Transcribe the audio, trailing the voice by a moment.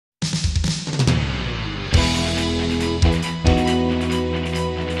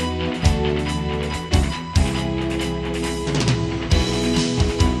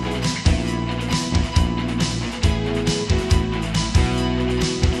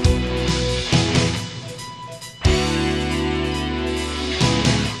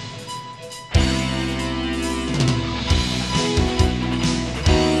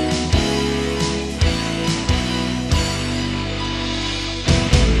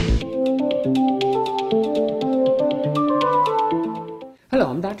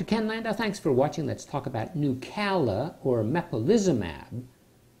Ken Landau, thanks for watching. Let's talk about Nucala, or mepolizumab.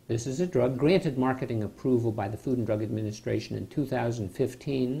 This is a drug granted marketing approval by the Food and Drug Administration in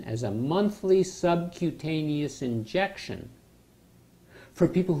 2015 as a monthly subcutaneous injection for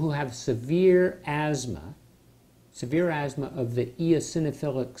people who have severe asthma of the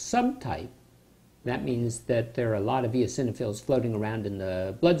eosinophilic subtype. That means that there are a lot of eosinophils floating around in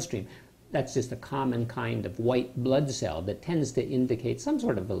the bloodstream. That's just a common kind of white blood cell that tends to indicate some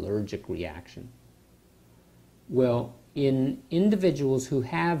sort of allergic reaction. Well, in individuals who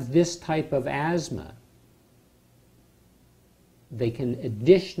have this type of asthma, they can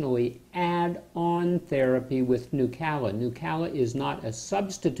additionally add on therapy with Nucala. Nucala is not a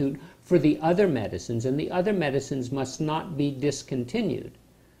substitute for the other medicines, and the other medicines must not be discontinued.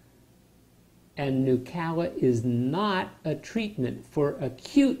 And Nucala is not a treatment for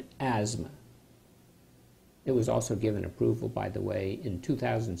acute asthma. It was also given approval, by the way, in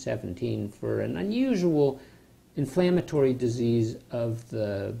 2017 for an unusual inflammatory disease of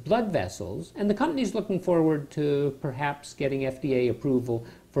the blood vessels, and the company is looking forward to perhaps getting FDA approval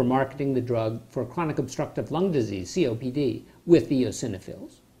for marketing the drug for chronic obstructive lung disease, COPD, with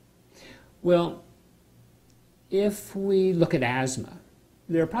eosinophils. Well, if we look at asthma,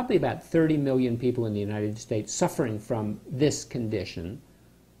 there are probably about 30 million people in the United States suffering from this condition,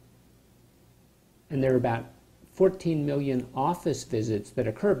 and there are about 14 million office visits that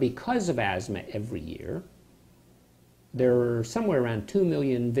occur because of asthma every year. There are somewhere around 2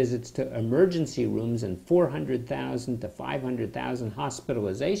 million visits to emergency rooms and 400,000 to 500,000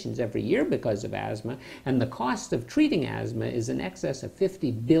 hospitalizations every year because of asthma, and the cost of treating asthma is in excess of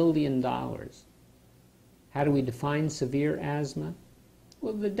 $50 billion. How do we define severe asthma?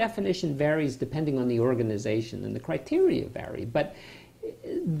 Well, the definition varies depending on the organization, and the criteria vary, but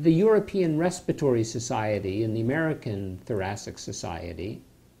the European Respiratory Society and the American Thoracic Society,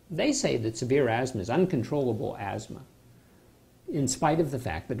 they say that severe asthma is uncontrollable asthma, in spite of the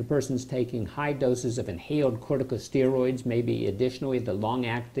fact that a person's taking high doses of inhaled corticosteroids, maybe additionally the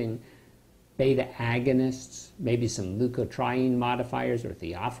long-acting beta agonists, maybe some leukotriene modifiers or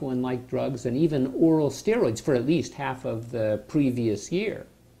theophylline-like drugs, and even oral steroids for at least half of the previous year.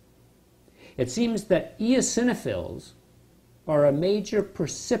 It seems that eosinophils are a major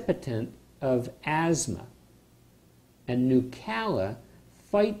precipitant of asthma, and Nucala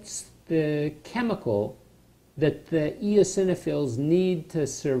fights the chemical that the eosinophils need to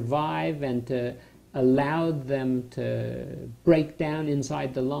survive and to allow them to break down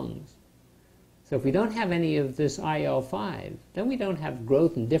inside the lungs. So if we don't have any of this IL-5, then we don't have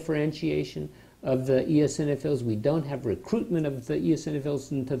growth and differentiation of the eosinophils. We don't have recruitment of the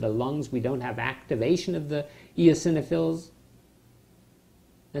eosinophils into the lungs. We don't have activation of the eosinophils.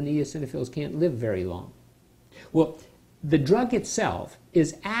 And the eosinophils can't live very long. Well, the drug itself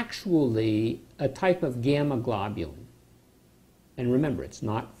is actually a type of gamma globulin. And remember, it's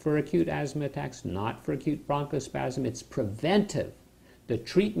not for acute asthma attacks, not for acute bronchospasm. It's preventive. The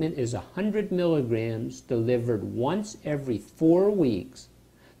treatment is 100 milligrams delivered once every 4 weeks.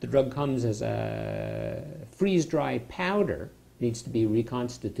 The drug comes as a freeze-dry powder, needs to be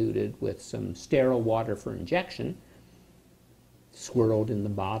reconstituted with some sterile water for injection, swirled in the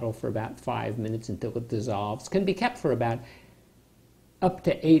bottle for about 5 minutes until it dissolves. Can be kept for about up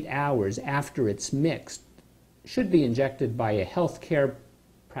to 8 hours after it's mixed. Should be injected by a healthcare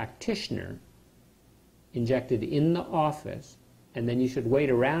practitioner, injected in the office, and then you should wait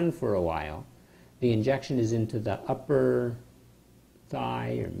around for a while. The injection is into the upper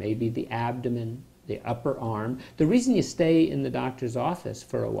thigh or maybe the abdomen, the upper arm. The reason you stay in the doctor's office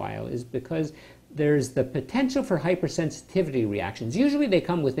for a while is because there's the potential for hypersensitivity reactions. Usually they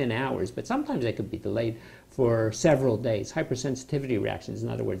come within hours, but sometimes they could be delayed for several days. Hypersensitivity reactions, in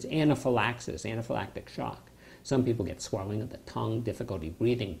other words, anaphylaxis, anaphylactic shock. Some people get swelling of the tongue, difficulty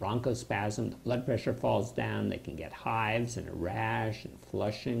breathing, bronchospasm, the blood pressure falls down, they can get hives and a rash and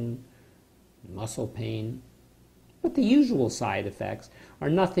flushing, muscle pain. But the usual side effects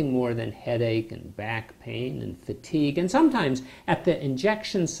are nothing more than headache and back pain and fatigue. And sometimes at the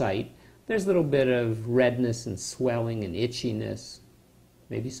injection site, there's a little bit of redness and swelling and itchiness,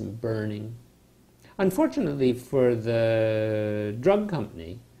 maybe some burning. Unfortunately for the drug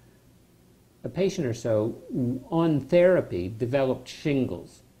company, a patient or so on therapy developed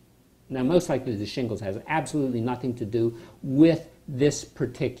shingles. Now, most likely the shingles has absolutely nothing to do with this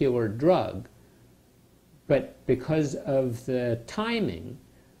particular drug, but because of the timing,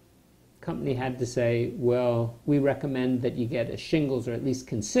 the company had to say, well, we recommend that you get a shingles, or at least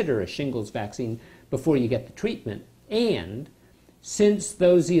consider a shingles vaccine before you get the treatment. And since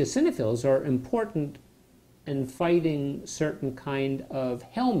those eosinophils are important and fighting certain kind of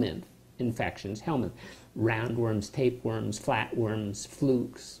helminth infections. Helminth, roundworms, tapeworms, flatworms,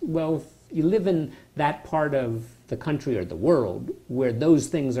 flukes. Well, if you live in that part of the country or the world where those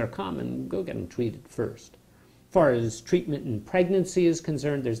things are common, go get them treated first. As far as treatment in pregnancy is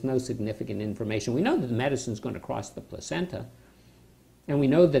concerned, there's no significant information. We know that the medicine is going to cross the placenta, and we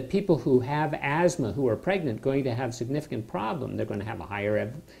know that people who have asthma who are pregnant are going to have significant problem. They're going to have a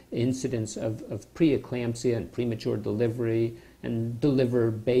higher incidence of preeclampsia and premature delivery, and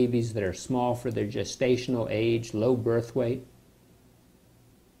deliver babies that are small for their gestational age, low birth weight.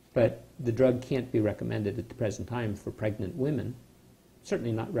 But the drug can't be recommended at the present time for pregnant women.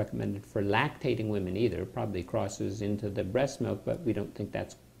 Certainly not recommended for lactating women either. Probably crosses into the breast milk, but we don't think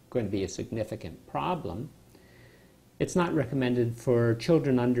that's going to be a significant problem. It's not recommended for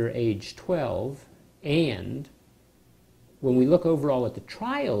children under age 12, and when we look overall at the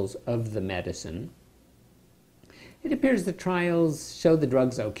trials of the medicine, it appears the trials show the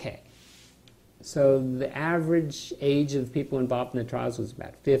drug's okay. So the average age of people involved in the trials was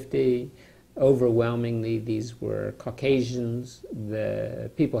about 50. Overwhelmingly, these were Caucasians. The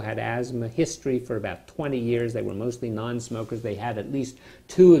people had asthma history for about 20 years. They were mostly non-smokers. They had at least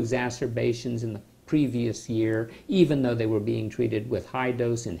 2 exacerbations in the previous year, even though they were being treated with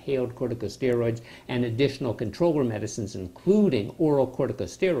high-dose inhaled corticosteroids and additional controller medicines, including oral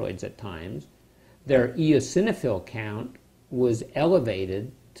corticosteroids at times. Their eosinophil count was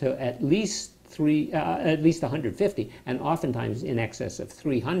elevated to at least 150, and oftentimes in excess of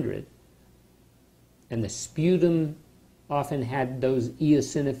 300. And the sputum often had those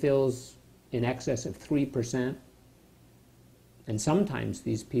eosinophils in excess of 3%. And sometimes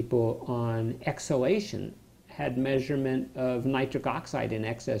these people on exhalation had measurement of nitric oxide in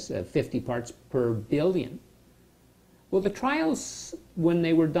excess of 50 parts per billion. Well, the trials, when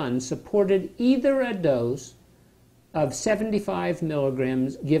they were done, supported either a dose of 75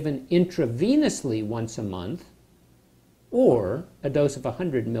 milligrams given intravenously once a month, or a dose of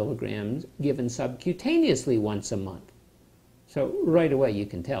 100 milligrams given subcutaneously once a month. So right away you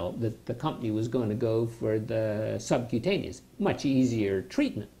can tell that the company was going to go for the subcutaneous, much easier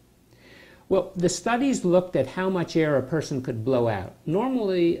treatment. Well, the studies looked at how much air a person could blow out.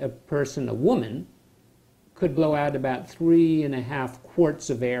 Normally a woman, could blow out about 3.5 quarts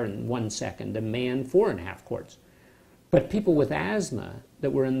of air in 1 second, a man 4.5 quarts. But people with asthma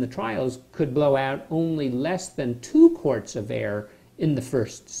that were in the trials could blow out only less than 2 quarts of air in the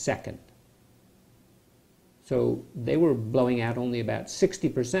first second. So they were blowing out only about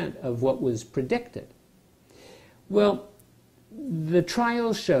 60% of what was predicted. Well, the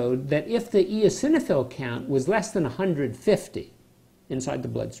trials showed that if the eosinophil count was less than 150 inside the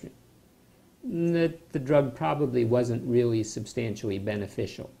bloodstream, that the drug probably wasn't really substantially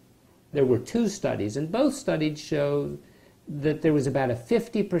beneficial. There were 2 studies, and both studies showed that there was about a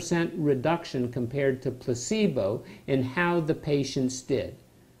 50% reduction compared to placebo in how the patients did.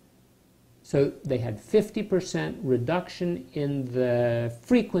 So they had 50% reduction in the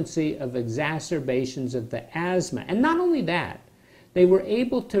frequency of exacerbations of the asthma. And not only that, they were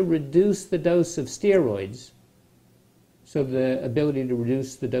able to reduce the dose of steroids. So the ability to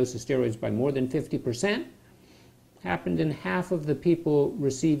reduce the dose of steroids by more than 50% happened in half of the people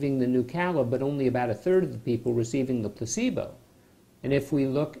receiving the Nucala, but only about a third of the people receiving the placebo. And if we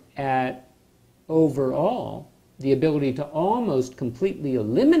look at overall the ability to almost completely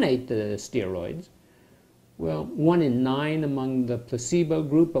eliminate the steroids, well, 1 in 9 among the placebo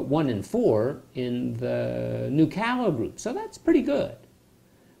group, but 1 in 4 in the Nucala group. So that's pretty good.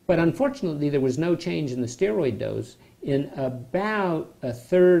 But unfortunately, there was no change in the steroid dose in about a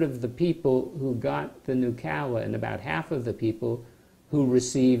third of the people who got the Nucala and about half of the people who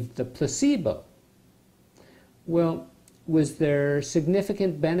received the placebo. Well, was there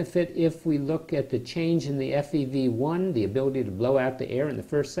significant benefit if we look at the change in the FEV1, the ability to blow out the air in the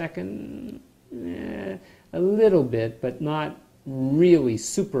first second? A little bit, but not really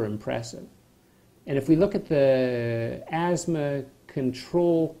super impressive. And if we look at the asthma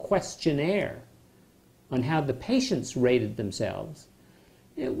control questionnaire on how the patients rated themselves,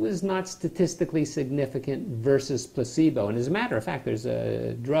 it was not statistically significant versus placebo. And as a matter of fact, there's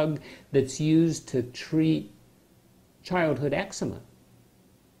a drug that's used to treat childhood eczema,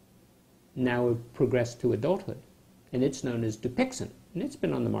 now progressed to adulthood, and it's known as Dupixent, and it's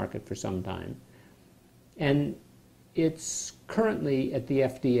been on the market for some time. And it's currently at the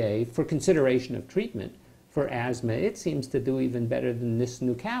FDA for consideration of treatment for asthma. It seems to do even better than this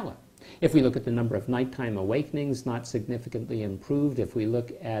Nucala. If we look at the number of nighttime awakenings, not significantly improved. If we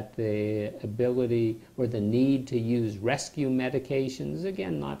look at the ability or the need to use rescue medications,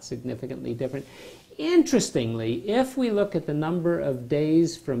 again, not significantly different. Interestingly, if we look at the number of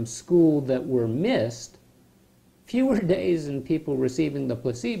days from school that were missed, fewer days in people receiving the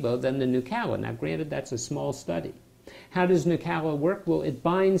placebo than the Nucala. Now, granted, that's a small study. How does Nucala work? Well, it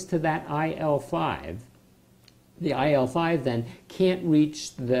binds to that IL-5. The IL-5 then can't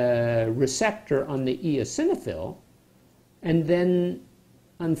reach the receptor on the eosinophil, and then,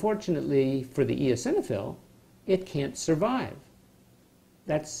 unfortunately for the eosinophil, it can't survive.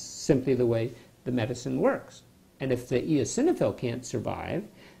 That's simply the way the medicine works. And if the eosinophil can't survive,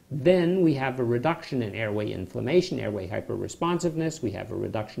 then we have a reduction in airway inflammation, airway hyperresponsiveness. We have a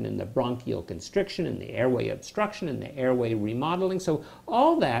reduction in the bronchial constriction and the airway obstruction and the airway remodeling. So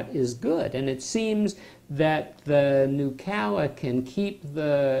all that is good. And it seems that the Nucala can keep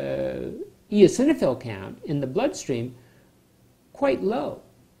the eosinophil count in the bloodstream quite low.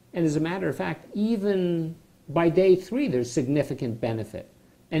 And as a matter of fact, even by day 3, there's significant benefit.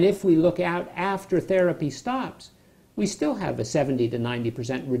 And if we look out after therapy stops, we still have a 70 to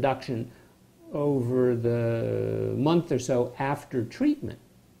 90% reduction over the month or so after treatment.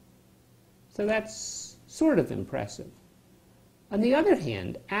 So that's sort of impressive. On the other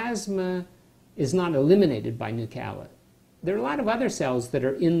hand, asthma is not eliminated by Nucala. There are a lot of other cells that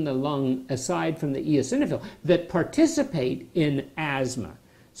are in the lung, aside from the eosinophil, that participate in asthma.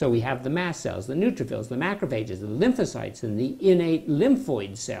 So we have the mast cells, the neutrophils, the macrophages, the lymphocytes, and the innate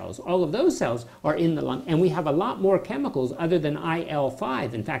lymphoid cells. All of those cells are in the lung, and we have a lot more chemicals other than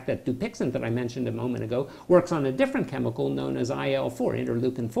IL-5. In fact, that Dupixent that I mentioned a moment ago works on a different chemical known as IL-4,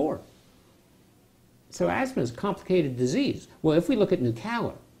 interleukin-4. So asthma is a complicated disease. Well, if we look at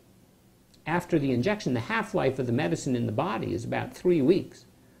Nucala, after the injection, the half-life of the medicine in the body is about 3 weeks.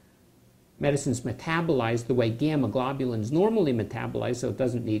 Medicine's metabolized the way gamma globulins normally metabolize, so it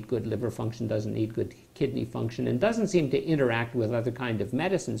doesn't need good liver function, doesn't need good kidney function, and doesn't seem to interact with other kind of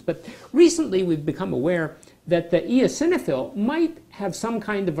medicines. But recently we've become aware that the eosinophil might have some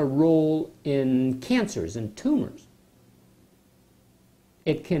kind of a role in cancers and tumors.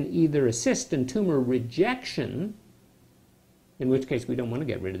 It can either assist in tumor rejection, in which case we don't want to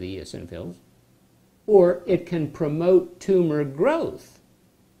get rid of the eosinophils, or it can promote tumor growth,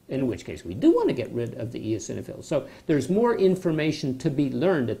 in which case we do want to get rid of the eosinophils. So there's more information to be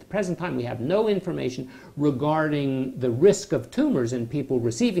learned. At the present time, we have no information regarding the risk of tumors in people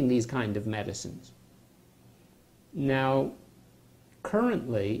receiving these kind of medicines. Now,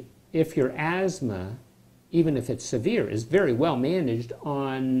 currently, if your asthma, even if it's severe, is very well managed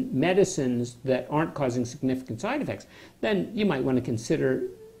on medicines that aren't causing significant side effects, then you might want to consider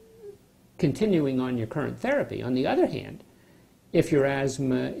continuing on your current therapy. On the other hand, if your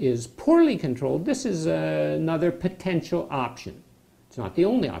asthma is poorly controlled, this is another potential option. It's not the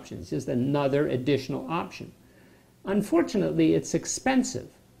only option, it's just another additional option. Unfortunately, it's expensive.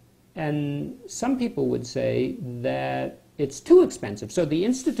 And some people would say that it's too expensive. So the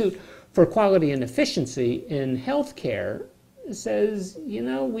Institute for Quality and Efficiency in Healthcare says, you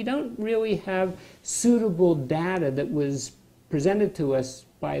know, we don't really have suitable data that was presented to us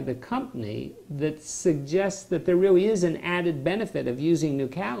by the company that suggests that there really is an added benefit of using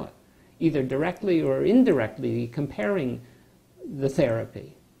Nucala, either directly or indirectly comparing the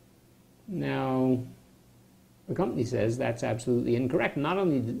therapy. Now, the company says that's absolutely incorrect. Not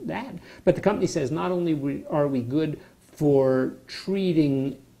only that, but the company says not only are we good for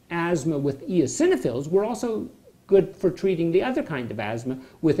treating asthma with eosinophils, we're also good for treating the other kind of asthma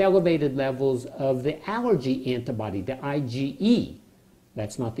with elevated levels of the allergy antibody, the IgE.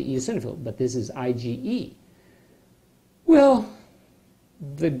 That's not the eosinophil, but this is IgE. Well,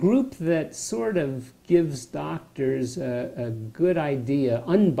 the group that sort of gives doctors a good idea,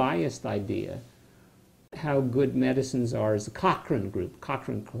 unbiased idea, how good medicines are is the Cochrane group,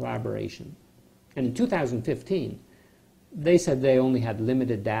 Cochrane collaboration. And in 2015, they said they only had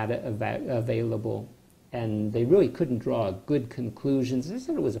limited data available, and they really couldn't draw good conclusions. They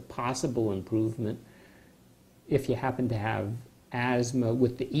said it was a possible improvement if you happen to have asthma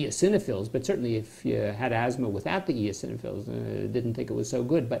with the eosinophils, but certainly if you had asthma without the eosinophils, didn't think it was so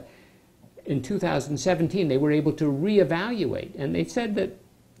good. But in 2017, they were able to reevaluate, and they said that,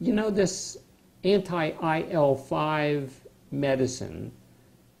 you know, this anti-IL-5 medicine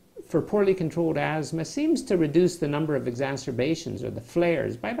for poorly controlled asthma seems to reduce the number of exacerbations or the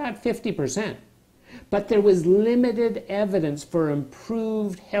flares by about 50%. But there was limited evidence for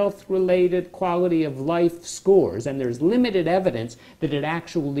improved health-related quality of life scores, and there's limited evidence that it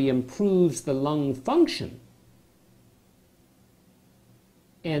actually improves the lung function.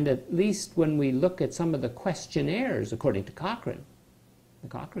 And at least when we look at some of the questionnaires, according to Cochrane, the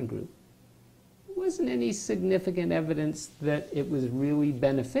Cochrane group, there wasn't any significant evidence that it was really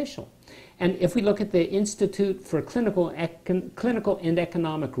beneficial. And if we look at the Institute for Clinical and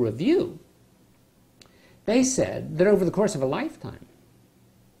Economic Review, they said that over the course of a lifetime,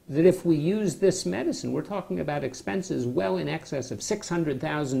 that if we use this medicine, we're talking about expenses well in excess of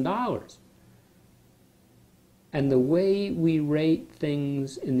 $600,000. And the way we rate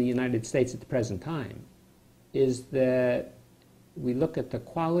things in the United States at the present time is that we look at the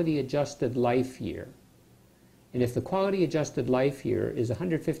quality-adjusted life year. And if the quality-adjusted life year is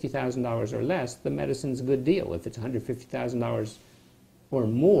 $150,000 or less, the medicine's a good deal. If it's $150,000 or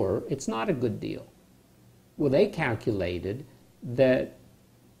more, it's not a good deal. Well, they calculated that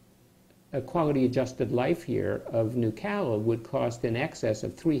a quality-adjusted life year of Nucala would cost in excess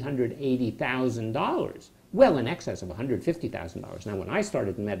of $380,000. Well, in excess of $150,000. Now, when I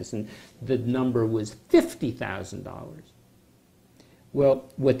started in medicine, the number was $50,000. Well,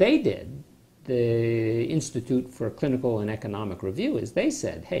 what they did, the Institute for Clinical and Economic Review, is they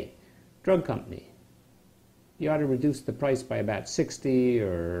said, hey, drug company, you ought to reduce the price by about 60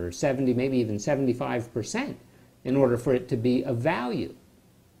 or 70, maybe even 75% in order for it to be of value.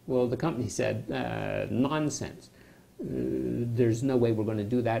 Well, the company said, nonsense. There's no way we're going to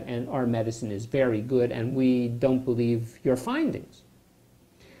do that, and our medicine is very good, and we don't believe your findings.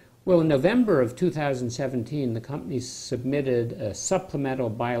 Well, in November of 2017, the company submitted a supplemental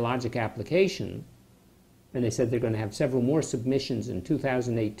biologic application, and they said they're going to have several more submissions in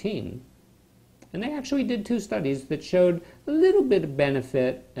 2018. And they actually did 2 studies that showed a little bit of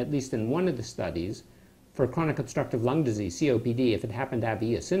benefit, at least in one of the studies, for chronic obstructive lung disease, COPD, if it happened to have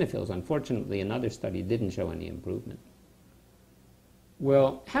eosinophils. Unfortunately, another study didn't show any improvement.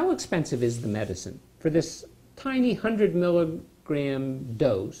 Well, how expensive is the medicine? For this tiny 100 milligram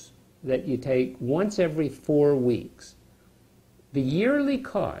dose that you take once every 4 weeks, the yearly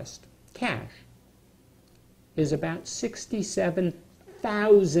cost, cash, is about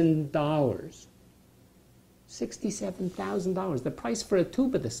 $67,000. $67,000. The price for a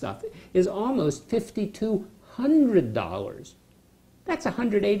tube of the stuff is almost $5,200. That's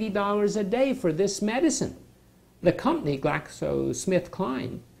 $180 a day for this medicine. The company,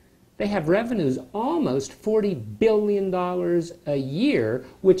 GlaxoSmithKline, they have revenues almost $40 billion a year,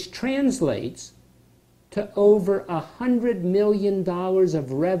 which translates to over $100 million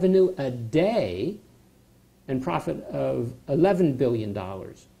of revenue a day and profit of $11 billion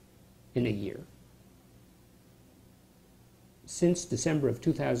in a year. Since December of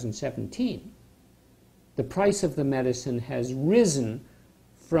 2017, the price of the medicine has risen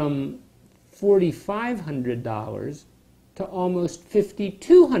from $4,500 to almost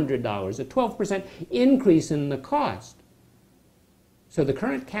 $5,200, a 12% increase in the cost. So the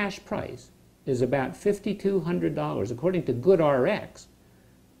current cash price is about $5,200. According to GoodRx,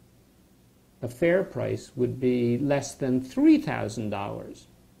 a fair price would be less than $3,000.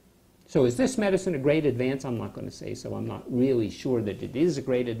 So is this medicine a great advance? I'm not going to say so. I'm not really sure that it is a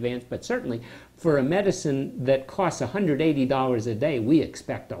great advance, but certainly for a medicine that costs $180 a day, we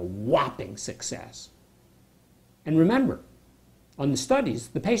expect a whopping success. And remember, on the studies,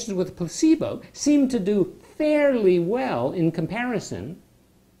 the patients with placebo seem to do fairly well in comparison.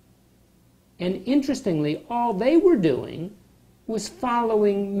 And interestingly, all they were doing was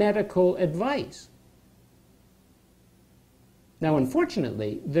following medical advice. Now,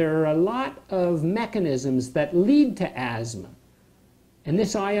 unfortunately, there are a lot of mechanisms that lead to asthma. And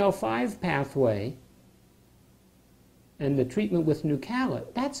this IL-5 pathway and the treatment with Nucala,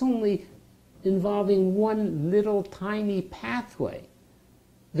 that's only involving one little tiny pathway.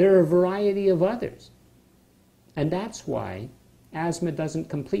 There are a variety of others. And that's why asthma doesn't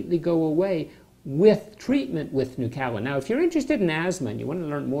completely go away with treatment with Nucala. Now, if you're interested in asthma and you want to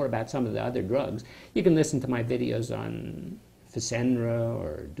learn more about some of the other drugs, you can listen to my videos on Fasenra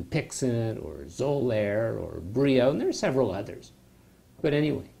or Dupixent or Xolair or Brio, and there are several others. But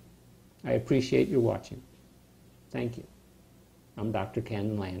anyway, I appreciate your watching. Thank you. I'm Dr.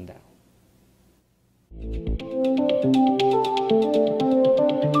 Ken Landau.